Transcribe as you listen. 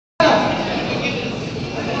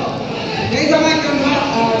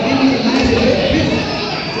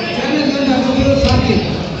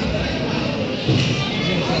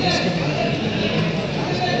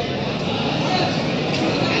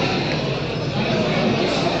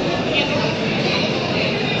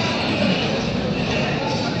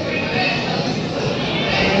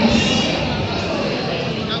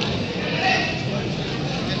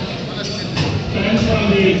Friends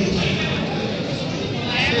from the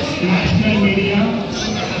national media,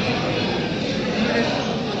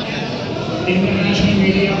 international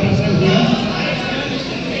media present here.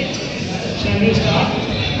 Shall we start?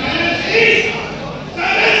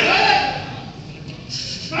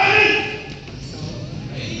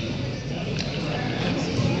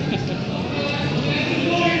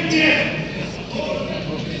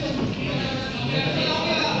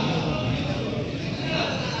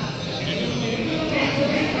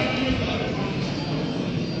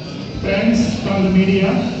 Friends from the media,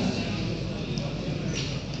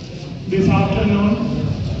 this afternoon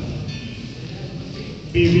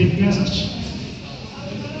we witnessed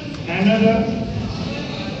another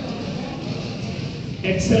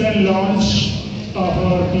excellent launch of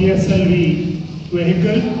our PSLV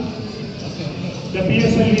vehicle, the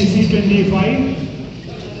PSLV C-25,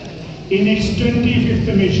 in its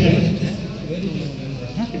 25th mission.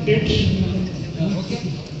 It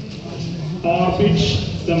orbits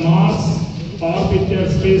the Mars orbiter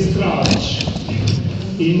spacecraft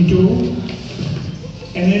into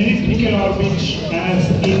an elliptical orbit as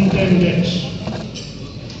intended.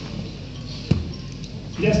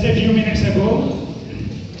 Just a few minutes ago,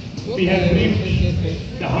 we have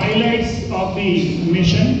briefed the highlights of the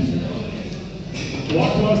mission.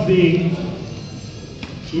 What was the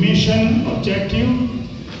mission objective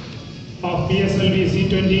of PSLV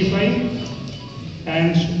C-25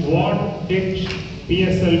 and what did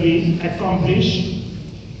PSLV accomplish?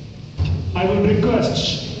 I would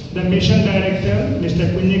request the mission director,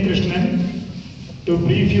 Mr. Radhakrishnan, to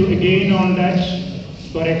brief you again on that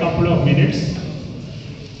for a couple of minutes.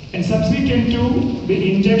 And subsequent to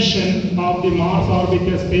the injection of the Mars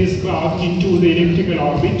orbiter spacecraft into the elliptical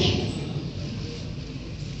orbit,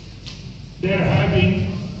 there have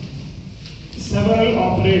been several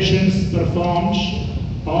operations performed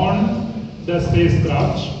on the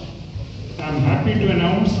spacecraft. I am happy to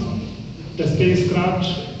announce the spacecraft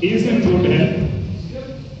is in good health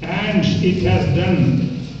and it has done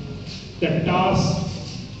the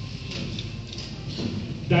tasks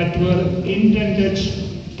that were intended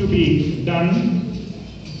to be done,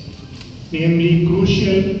 namely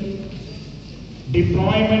crucial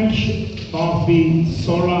deployment of the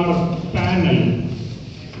solar panel,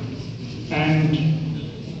 and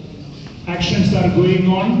actions are going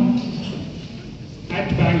on at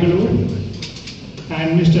Bangalore,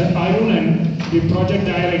 and Mr. Arunan, the project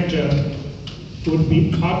director, would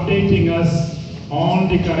be updating us on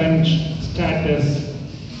the current status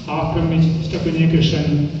after Mr.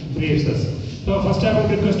 Radhakrishnan briefs us. So first I would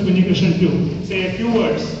request Radhakrishnan to say a few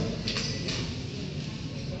words.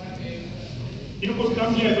 You could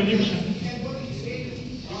come here, Radhakrishnan.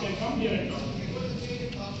 You can come here and talk.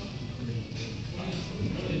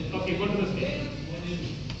 Okay, go to the stage.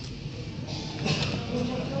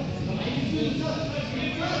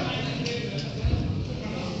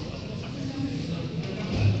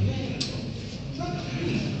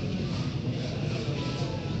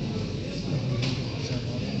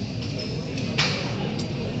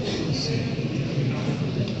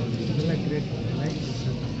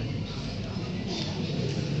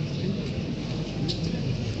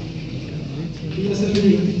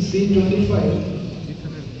 PSLV C-25,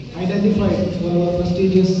 identified for our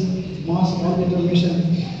prestigious Mars orbiter mission,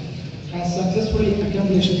 has successfully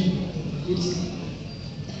accomplished its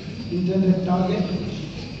intended target.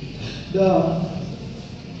 The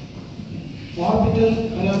orbital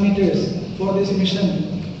parameters for this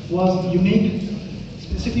mission was unique,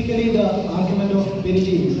 specifically the argument of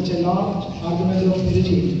perigee, such a large argument of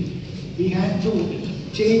perigee. We had to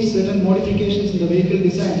change certain modifications in the vehicle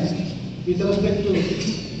design with respect to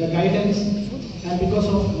the guidance, and because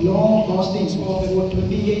of long costings of about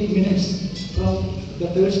 28 minutes from the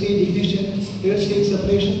third stage ignition, third stage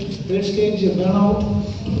separation, third stage burnout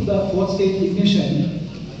to the fourth stage ignition,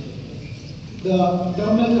 the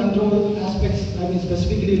thermal control aspects have been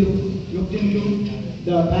specifically looked into.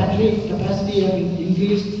 The battery capacity has been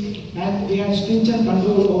increased, and we had stringent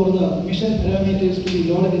control over the mission parameters to be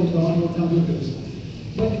loaded into the onboard computers.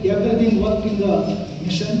 But everything worked in the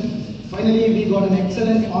mission. Finally, we got an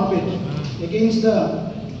excellent orbit against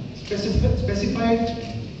the specified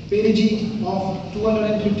perigee of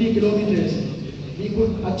 250 kilometers. We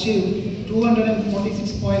could achieve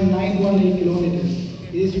 246.918 kilometers.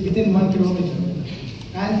 It is within 1 kilometer.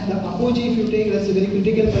 And the apogee, if you take, that's a very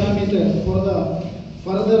critical parameter for the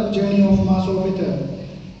further journey of Mars orbiter.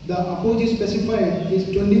 The apogee specified is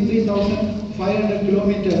 23,500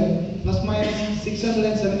 km plus minus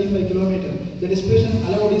 675 km. The dispersion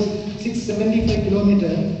allowed is 675 km,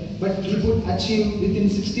 but he could achieve within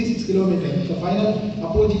 66 km. The final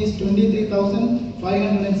apogee is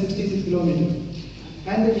 23,566 km.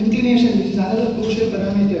 And the inclination, which is another crucial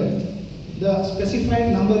parameter, the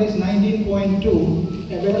specified number is 19.2,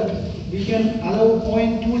 where we can allow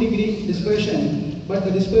 0.2 degree dispersion, but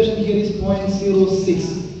the dispersion here is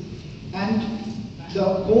 0.06. And the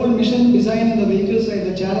whole mission design in the vehicle side,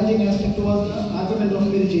 the challenging aspect was the argument of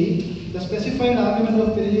perigee. The specified argument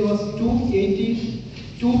of perigee was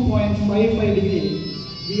 282.55 degree.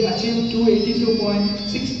 We achieved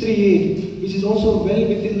 282.638, which is also well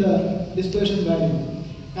within the dispersion value.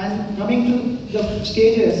 And coming to the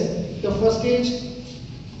stages, the first stage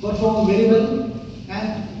performed very well,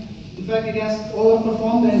 and in fact it has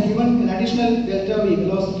overperformed and given an additional delta V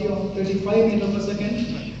velocity of 35 meters per second.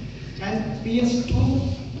 And PS2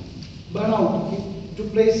 burnout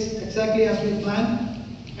took place exactly as we planned.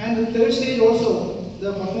 And the third stage also,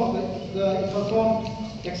 it performed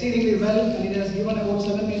exceedingly well, and it has given about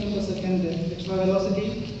 7 meters per second extra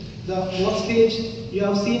velocity. The fourth stage, you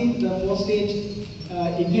have seen the fourth stage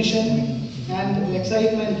ignition and the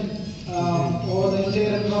excitement over the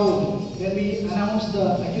entire crowd. When we announced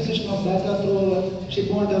the acquisition of data through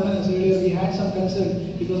shipborne terminals earlier, we had some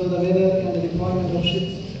concern because of the weather and the deployment of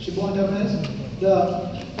shipborne terminals. The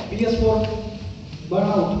PS4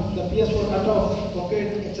 burnout, the PS4 cutoff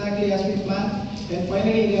occurred exactly as we planned, and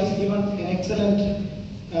finally it has given an excellent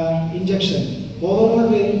injection. Overall,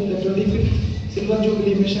 the 25th Silver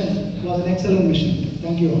Jubilee mission was an excellent mission.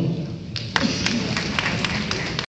 Thank you all.